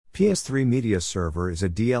PS3 Media Server is a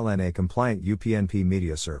DLNA-compliant UPnP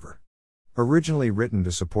media server. Originally written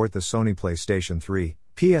to support the Sony PlayStation 3,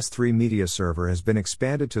 PS3 Media Server has been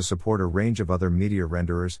expanded to support a range of other media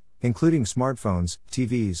renderers, including smartphones,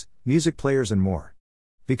 TVs, music players and more.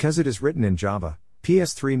 Because it is written in Java,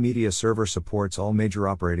 PS3 Media Server supports all major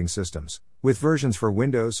operating systems, with versions for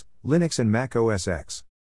Windows, Linux and Mac OS X.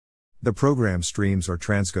 The program streams or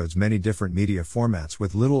transcodes many different media formats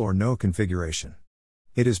with little or no configuration.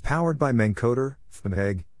 It is powered by Mencoder,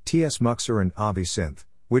 FMPEG, TS Muxer and Avi Synth,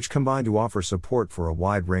 which combine to offer support for a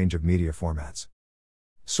wide range of media formats.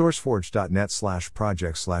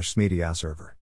 SourceForge.net/project/SMediaServer